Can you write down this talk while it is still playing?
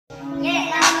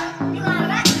Yeah, you gonna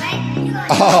rock, right? You gonna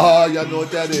Ah, y'all know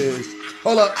what that is.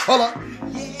 Hold up, hold up.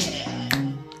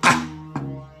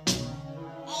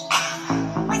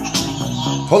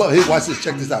 Hold up, here, watch this.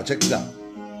 Check this out, check this out.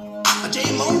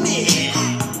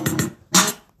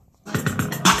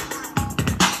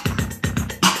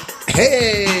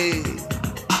 Hey!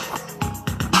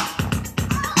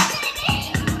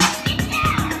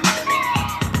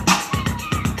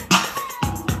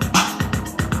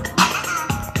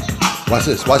 Watch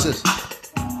this, watch this.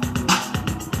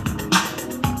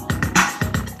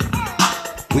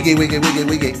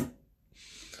 Wiggy.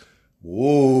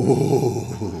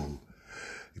 Whoa.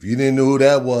 If you didn't know who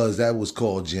that was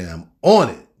called Jam On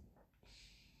It.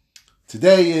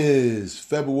 Today is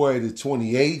February the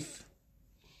 28th.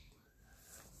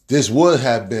 This would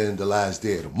have been the last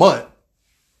day of the month.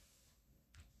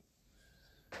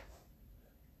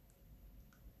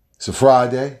 It's a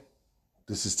Friday.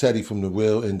 This is Teddy from The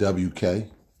Real NWK.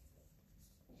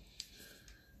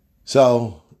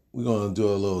 So, we're going to do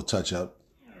a little touch-up.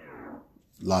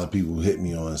 A lot of people hit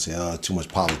me on and say, oh, too much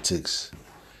politics.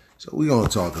 So we're going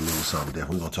to talk a little something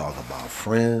different. We're going to talk about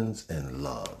friends and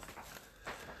love.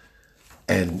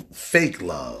 And fake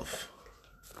love.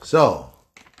 So,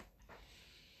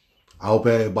 I hope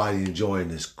everybody enjoying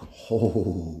this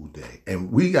whole day.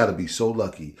 And we got to be so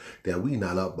lucky that we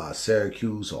not up by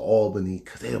Syracuse or Albany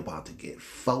because they're about to get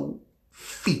 4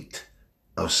 feet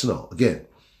of snow. Again,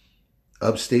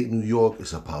 upstate New York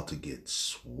is about to get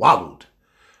swallowed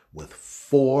with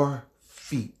 4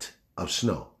 feet of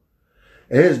snow.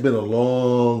 It has been a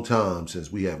long time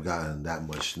since we have gotten that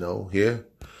much snow here.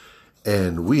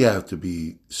 And we have to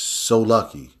be so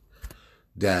lucky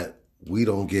that we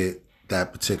don't get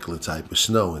that particular type of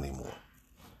snow anymore.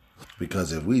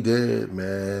 Because if we did,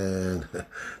 man,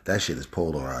 that shit is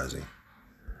polarizing.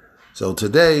 So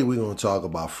today we're going to talk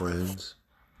about friends.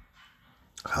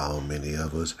 How many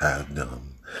of us have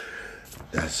them?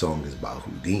 That song is about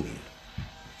Houdini.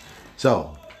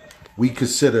 So we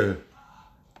consider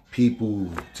people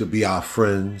to be our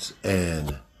friends,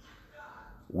 and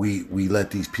we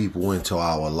let these people into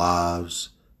our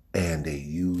lives, and they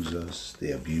use us,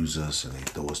 they abuse us, and they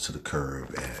throw us to the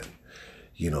curb. And,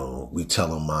 you know, we tell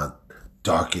them our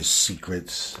darkest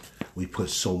secrets. We put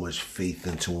so much faith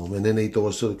into them, and then they throw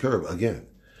us to the curb again.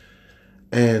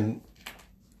 And,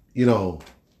 you know,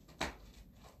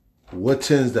 what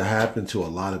tends to happen to a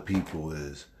lot of people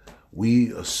is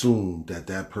we assume that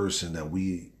that person that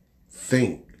we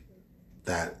think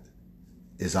that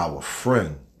is our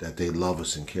friend, that they love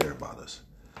us and care about us.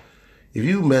 If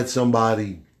you met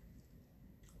somebody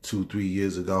 2-3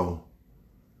 years ago,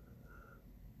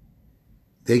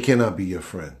 they cannot be your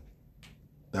friend.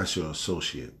 That's your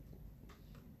associate.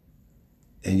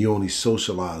 And you only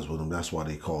socialize with them. That's why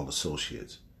they called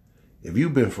associates. If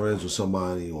you've been friends with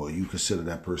somebody, or you consider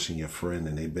that person your friend,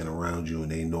 and they've been around you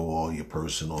and they know all your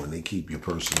personal and they keep your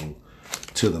personal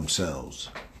to themselves,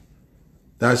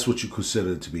 that's what you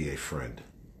consider to be a friend.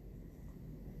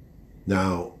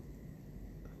 Now,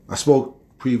 I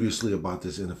spoke previously about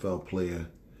this NFL player.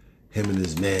 Him and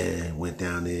his man went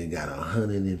down there and got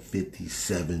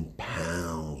 157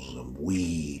 pounds of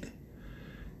weed.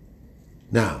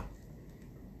 Now,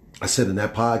 I said in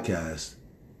that podcast,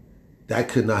 that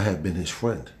could not have been his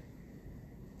friend.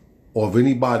 Or if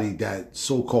anybody that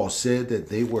so-called said that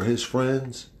they were his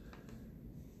friends,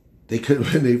 they couldn't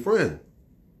have been their friend.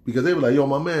 Because they were like, yo,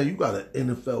 my man, you got an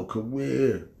NFL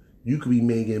career. You could be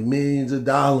making millions of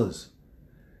dollars.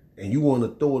 And you want to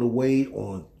throw it away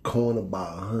on calling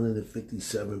about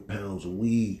 157 pounds of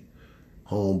weed.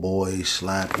 Homeboy,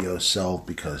 slap yourself,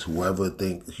 because whoever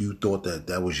think you thought that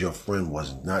that was your friend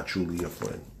was not truly your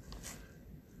friend.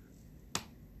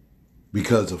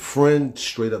 Because a friend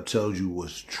straight up tells you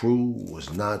what's true,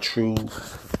 what's not true,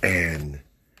 and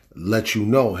let you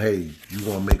know, hey, you're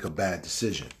going to make a bad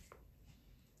decision.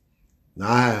 Now,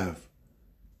 I have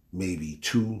maybe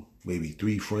 2, maybe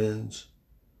 3 friends.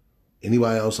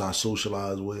 Anybody else I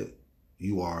socialize with,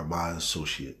 you are my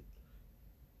associate.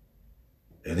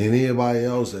 And anybody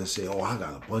else that say, oh, I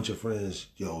got a bunch of friends,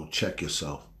 yo, check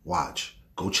yourself. Watch.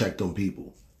 Go check them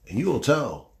people. And you'll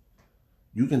tell.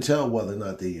 You can tell whether or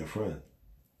not they're your friend.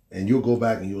 And you'll go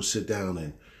back and you'll sit down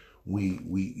and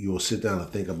you'll sit down and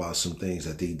think about some things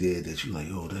that they did that you're like,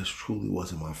 yo, that truly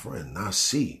wasn't my friend. And I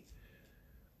see.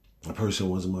 That person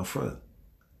wasn't my friend.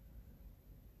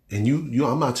 And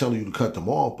I'm not telling you to cut them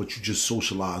off, but you just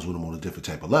socialize with them on a different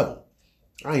type of level.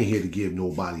 I ain't here to give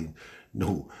nobody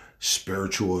no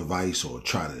spiritual advice or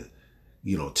try to,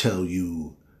 tell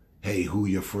you, hey, who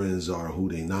your friends are, who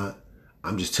they not.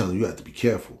 I'm just telling you, you have to be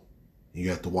careful. And you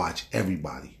have to watch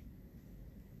everybody.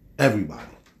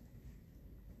 Everybody.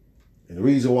 And the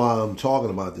reason why I'm talking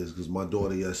about this, because my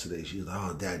daughter yesterday, she was like,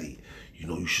 oh, Daddy,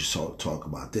 you should talk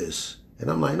about this. And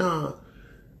I'm like, nah,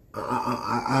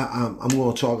 I'm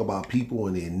going to talk about people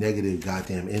and their negative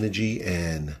goddamn energy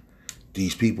and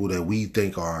these people that we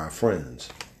think are our friends.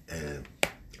 And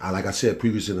like I said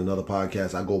previously in another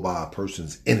podcast, I go by a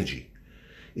person's energy.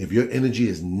 If your energy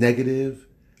is negative,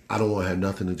 I don't want to have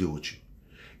nothing to do with you.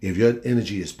 If your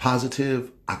energy is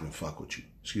positive, I can fuck with you.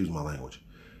 Excuse my language.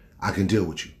 I can deal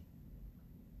with you.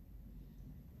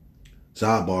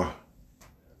 Sidebar.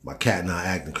 My cat and I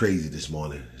acting crazy this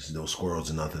morning. There's no squirrels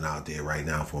or nothing out there right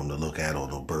now for him to look at, or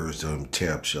no birds to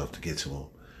tear up stuff to get to him.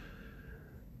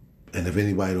 And if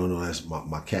anybody don't know, that's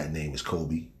my cat name is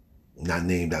Kobe. Not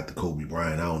named after Kobe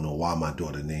Bryant. I don't know why my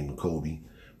daughter named him Kobe,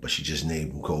 but she just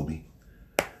named him Kobe.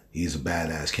 He's a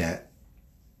badass cat.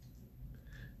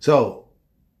 So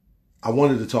I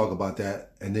wanted to talk about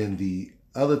that. And then the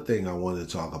other thing I wanted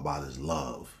to talk about is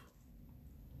love.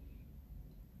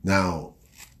 Now,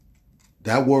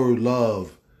 that word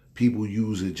love, people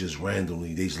use it just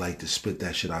randomly. They just like to spit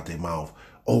that shit out their mouth.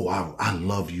 Oh, I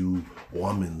love you, or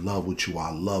I'm in love with you, or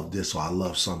I love this, or I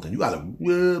love something. You got to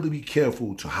really be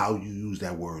careful to how you use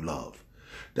that word love.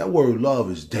 That word love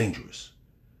is dangerous.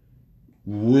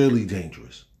 Really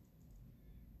dangerous.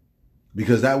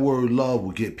 Because that word love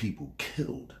will get people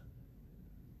killed.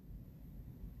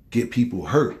 Get people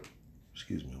hurt.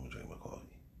 Excuse me, I'm going to drink my coffee.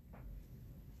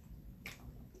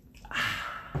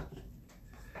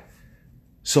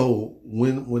 So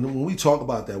when we talk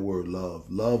about that word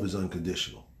love is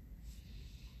unconditional.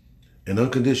 And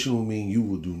unconditional means you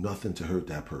will do nothing to hurt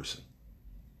that person.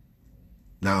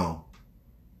 Now,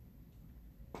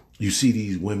 you see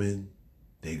these women,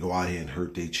 they go out here and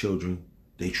hurt their children.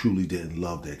 They truly didn't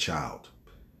love their child.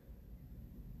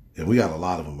 And we got a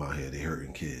lot of them out here, they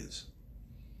hurting kids.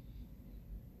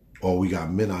 Or we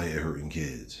got men out here hurting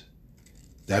kids.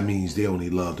 That means they only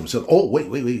love themselves. Oh,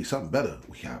 wait, something better.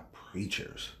 We got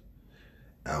preachers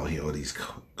out here, or these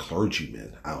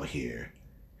clergymen out here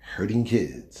hurting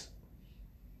kids.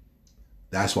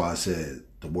 That's why I said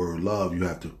the word love, you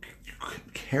have to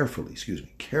carefully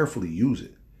use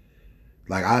it.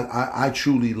 Like I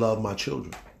truly love my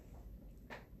children.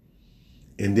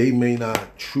 And they may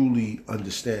not truly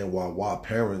understand why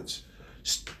parents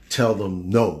tell them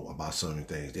no about certain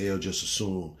things. They'll just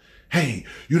assume, hey,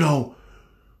 you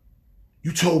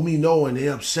told me no, and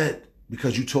they're upset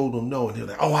because you told them no. And they're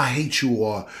like, oh, I hate you,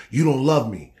 or you don't love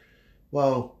me.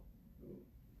 Well,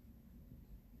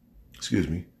 excuse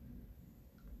me.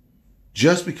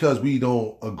 Just because we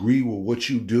don't agree with what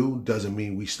you do doesn't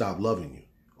mean we stop loving you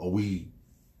or we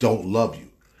don't love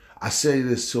you. I say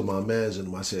this to my mans,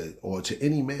 and I said, or to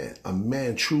any man, a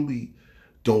man truly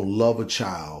don't love a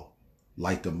child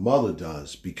like the mother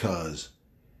does, because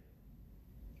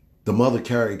the mother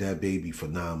carried that baby for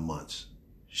 9 months.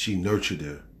 She nurtured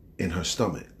her in her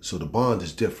stomach. So the bond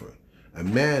is different. A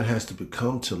man has to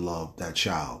become to love that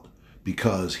child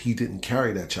because he didn't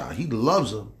carry that child. He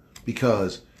loves him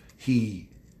because he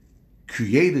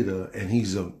created her, and he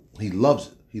loves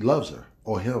it. He loves her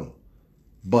or him.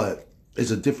 But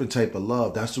it's a different type of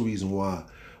love. That's the reason why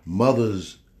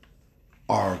mothers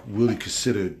are really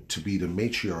considered to be the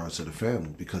matriarchs of the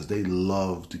family, because they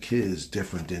love the kids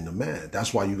different than the man.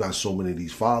 That's why you got so many of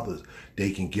these fathers,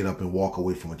 they can get up and walk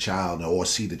away from a child or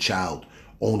see the child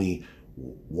only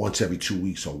once every 2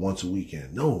 weeks or once a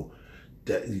weekend. No,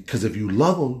 because if you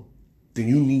love them, then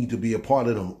you need to be a part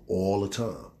of them all the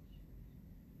time.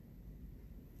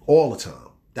 All the time.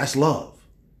 That's love.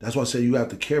 That's why I say you have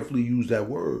to carefully use that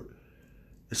word.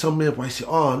 And some men might say,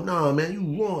 oh, nah, man,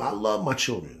 you wrong. I love my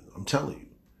children. I'm telling you.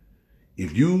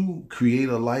 If you create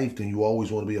a life, then you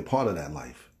always want to be a part of that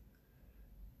life.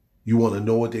 You want to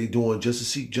know what they're doing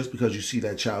just because you see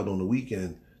that child on the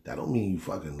weekend, that don't mean you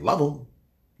fucking love them.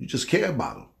 You just care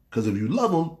about them. Because if you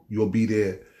love them, you'll be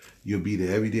there. You'll be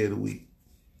there every day of the week.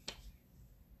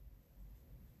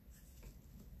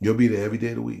 You'll be there every day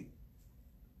of the week.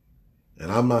 And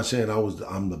I'm not saying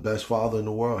I'm the best father in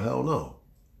the world. Hell no.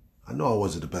 I know I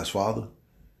wasn't the best father.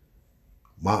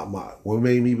 What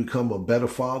made me become a better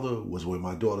father was when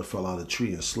my daughter fell out of a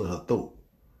tree and slit her throat.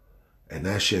 And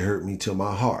that shit hurt me to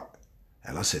my heart.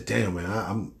 And I said, damn,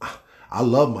 man, I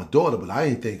love my daughter, but I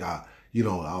didn't think I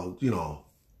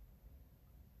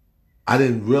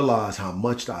didn't realize how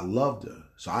much I loved her.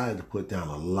 So I had to put down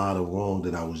a lot of wrong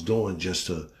that I was doing just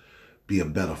to be a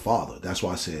better father. That's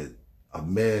why I said a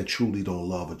man truly don't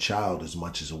love a child as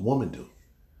much as a woman do.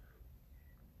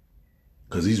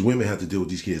 Because these women have to deal with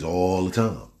these kids all the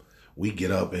time. We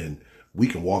get up and we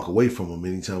can walk away from them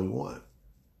anytime we want.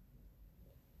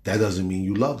 That doesn't mean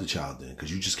you love the child then,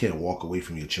 because you just can't walk away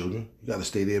from your children. You got to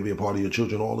stay there and be a part of your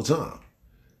children all the time.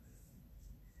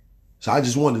 So I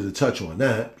just wanted to touch on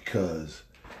that because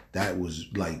that was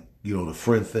like, the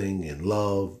friend thing and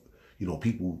love.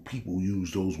 People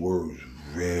use those words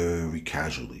very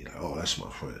casually. Like, oh, that's my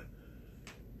friend.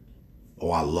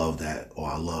 Oh, I love that. Or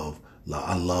I love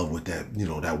with that,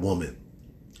 that woman.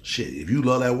 Shit, if you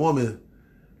love that woman,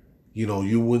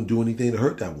 you wouldn't do anything to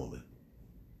hurt that woman.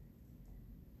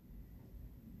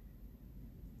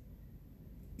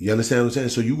 You understand what I'm saying?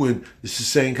 So it's the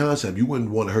same concept. You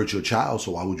wouldn't want to hurt your child,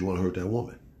 so why would you want to hurt that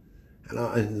woman?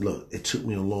 And look, it took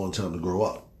me a long time to grow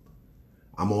up.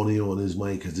 I'm only on this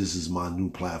mic because this is my new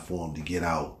platform to get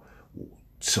out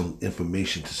some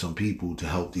information to some people to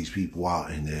help these people out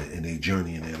in their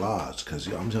journey in their lives. Because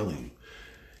I'm telling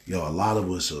you, a lot of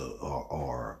us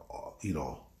are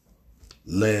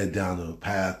led down the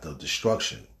path of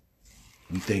destruction.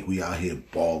 We think we out here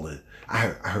balling. I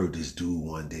heard this dude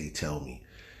one day tell me,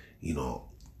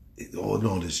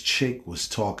 this chick was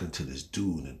talking to this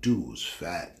dude, and the dude was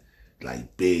fat,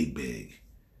 like big.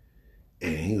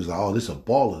 And he was like, oh, this a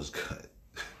baller's cut.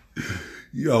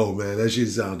 Yo, man, that shit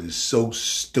sounded so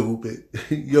stupid.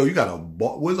 Yo, you got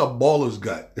where's a baller's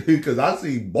gut? Because I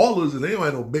see ballers and they don't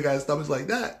have no big ass stomachs like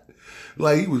that.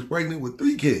 Like he was pregnant with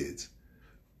 3 kids.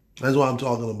 That's why I'm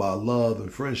talking about love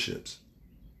and friendships.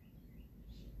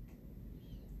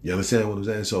 You understand what I'm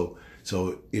saying?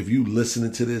 So if you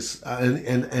listening to this,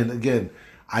 and again,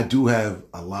 I do have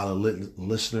a lot of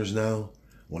listeners now.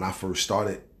 When I first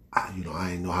started, I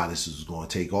didn't know how this was going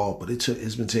to take off, but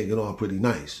it's been taking off pretty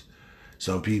nice.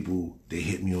 Some people, they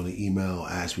hit me on the email,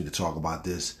 asked me to talk about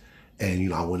this.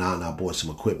 And, I went out and I bought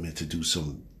some equipment to do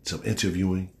some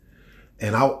interviewing.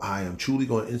 And I am truly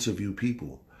going to interview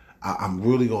people. I'm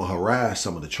really going to harass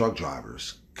some of the truck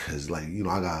drivers. Because, like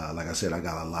I said, I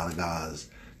got a lot of guys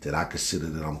that I consider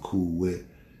that I'm cool with.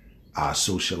 I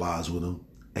socialize with them.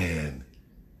 And,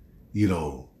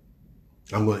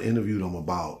 I'm going to interview them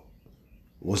about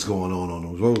what's going on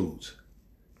those roads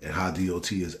and how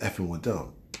DOT is effing with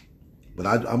them. But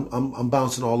I'm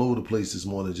bouncing all over the place this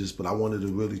morning but I wanted to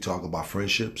really talk about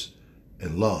friendships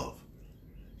and love.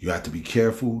 You have to be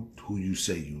careful who you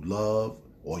say you love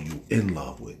or you in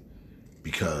love with,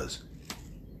 because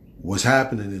what's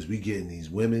happening is we getting these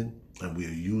women and we're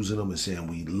using them and saying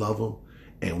we love them,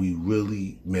 and we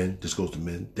really, this goes to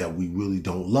men, that we really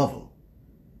don't love them.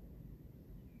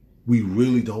 We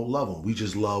really don't love them. We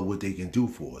just love what they can do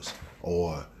for us.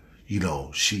 Or, she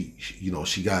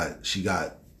got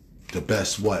the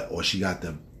best what, or she got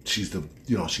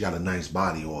a nice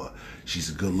body, or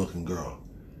she's a good looking girl.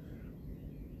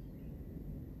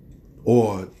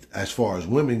 Or as far as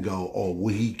women go, or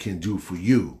what he can do for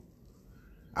you.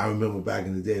 I remember back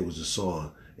in the day, it was a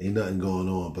song, ain't nothing going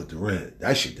on but the rent.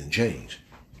 That shit didn't change.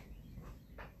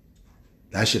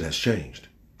 That shit has changed.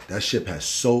 That ship has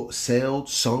sailed,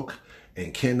 sunk,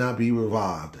 and cannot be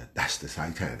revived. That's the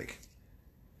Titanic.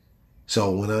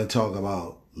 So when I talk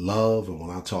about love and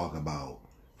when I talk about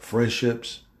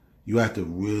friendships, you have to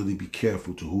really be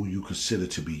careful to who you consider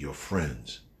to be your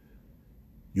friends.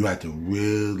 You have to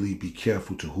really be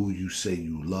careful to who you say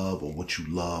you love or what you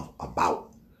love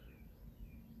about.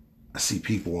 I see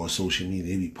people on social media,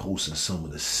 they be posting some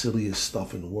of the silliest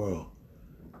stuff in the world.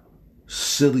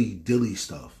 Silly dilly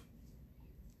stuff.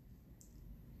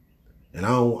 And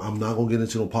I'm not going to get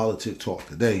into no politics talk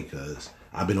today because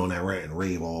I've been on that rant and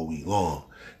rave all week long.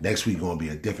 Next week going to be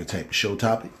a different type of show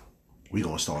topic. We're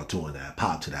going to start doing that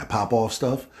pop-off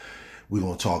stuff. We're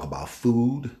going to talk about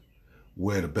food,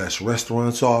 where the best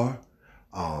restaurants are.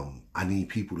 I need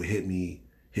people to hit me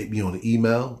on the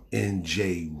email,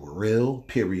 njreal,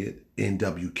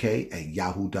 NWK at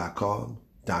yahoo.com.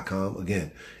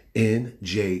 Again,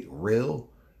 njreal,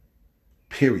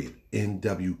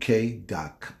 NWK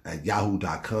at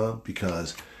yahoo.com,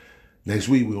 because next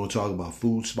week we're going to talk about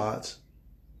food spots.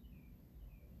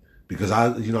 Because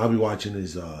I'll be watching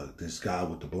this guy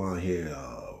with the blonde hair,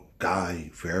 Guy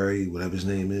Fieri, whatever his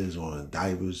name is, on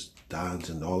Divers, Dons,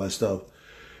 and all that stuff.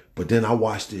 But then I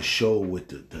watched this show with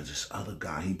this other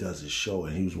guy. He does this show,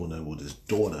 and he was with his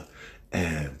daughter,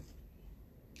 and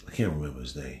I can't remember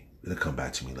his name. It'll come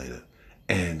back to me later.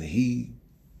 And he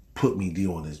put me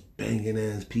on this banging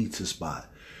ass pizza spot.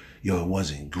 It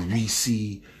wasn't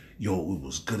greasy. It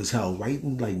was good as hell. Right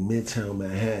in like Midtown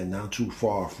Manhattan, not too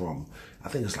far from, I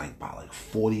think it's like about like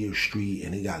 40th Street,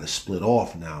 and they got it split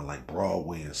off now, like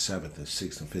Broadway and 7th and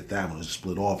 6th and 5th Avenue is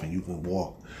split off, and you can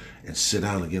walk and sit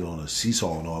down and get on a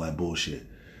seesaw and all that bullshit.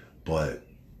 But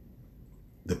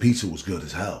the pizza was good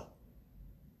as hell.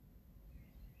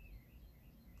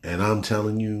 And I'm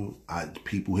telling you,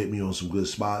 people hit me on some good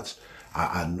spots.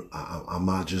 I'm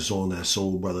not just on that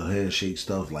soul brother handshake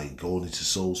stuff, like going into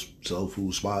soul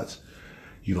food spots.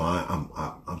 You know,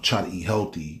 I'm trying to eat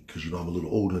healthy because, you know, I'm a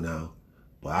little older now,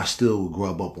 but I still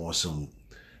grub up on some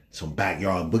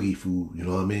backyard boogie food. You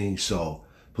know what I mean? So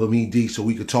put me deep so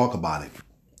we could talk about it.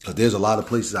 Cause there's a lot of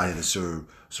places out here that serve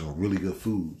some really good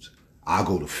foods. I'll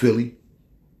go to Philly.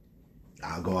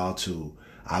 I'll go out to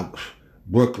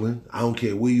Brooklyn. I don't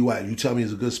care where you at. You tell me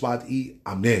it's a good spot to eat,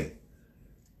 I'm there.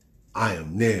 I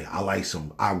am there.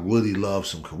 I really love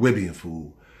some Caribbean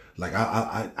food. Like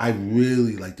I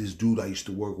really like this dude I used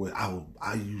to work with.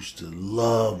 I used to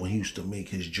love when he used to make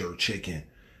his jerk chicken.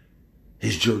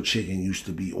 His jerk chicken used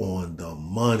to be on the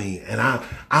money. And I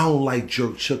don't like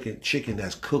jerk chicken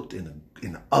that's cooked in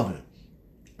the oven.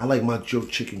 I like my jerk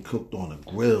chicken cooked on a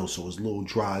grill so it's a little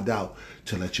dried out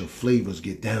to let your flavors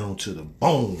get down to the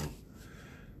bone.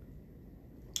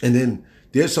 And then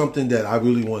there's something that I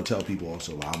really want to tell people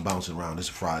also. I'm bouncing around. It's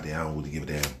a Friday. I don't really give a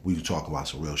damn. We can talk about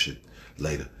some real shit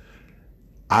later.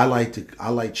 I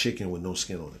like chicken with no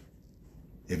skin on it.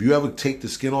 If you ever take the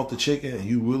skin off the chicken and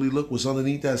you really look what's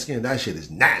underneath that skin, that shit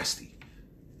is nasty.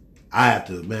 I have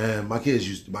to, man. My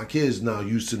kids now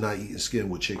used to not eating chicken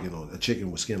with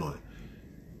skin on it,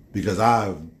 because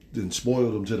I've been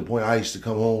spoiled them to the point I used to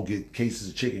come home, get cases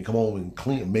of chicken, come home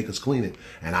and make us clean it,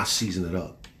 and I season it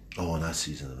up. Oh, and I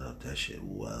season it up. That shit,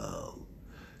 well.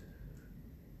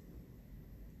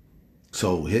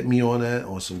 So hit me on that,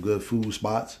 on some good food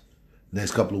spots.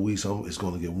 Next couple of weeks, it's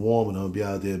going to get warm and I'll be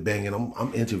out there banging.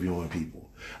 I'm interviewing people.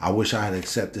 I wish I had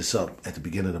set this up at the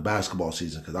beginning of the basketball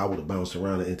season, because I would have bounced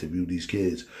around and interviewed these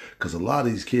kids, because a lot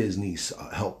of these kids need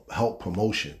help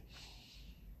promotion.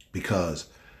 Because,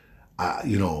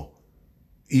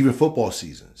 even football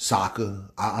season,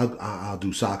 soccer, I'll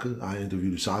do soccer. I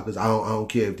interview the soccer. I don't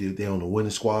care if they're on the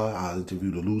winning squad. I'll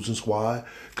interview the losing squad,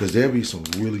 because there'll be some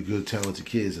really good, talented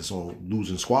kids that's on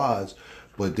losing squads,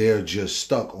 but they're just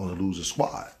stuck on a loser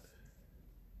squad.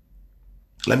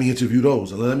 Let me interview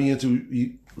those. And let me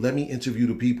interview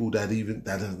the people that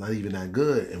is not even that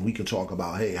good, and we can talk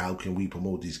about, hey, how can we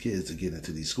promote these kids to get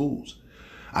into these schools?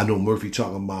 I know Murphy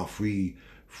talking about free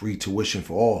tuition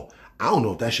for all. I don't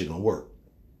know if that shit gonna work,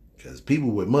 because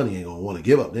people with money ain't gonna want to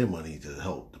give up their money to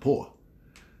help the poor.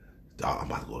 I'm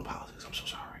about to go to politics. I'm so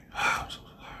sorry. I'm so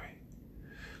sorry.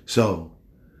 So,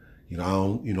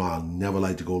 I never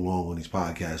like to go long on these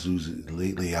podcasts.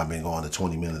 Lately, I've been going to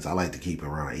 20 minutes. I like to keep it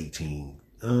around 18.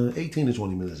 18 to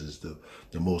 20 minutes is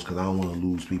the most, because I don't want to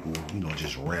lose people,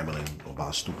 just rambling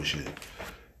about stupid shit.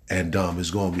 And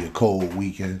it's going to be a cold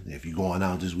weekend. If you're going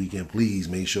out this weekend, please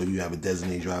make sure you have a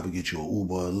designated driver. Get you an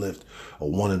Uber or Lyft or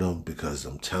one of them, because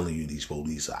I'm telling you, these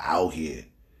police are out here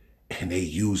and they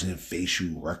using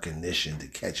facial recognition to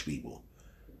catch people.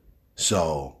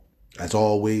 So, as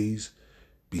always,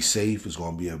 be safe. It's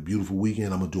going to be a beautiful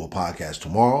weekend. I'm going to do a podcast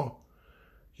tomorrow.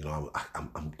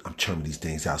 I'm churning these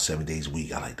things out 7 days a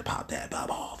week. I like to pop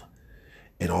off.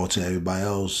 And on to everybody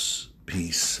else,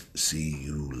 peace. See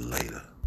you later.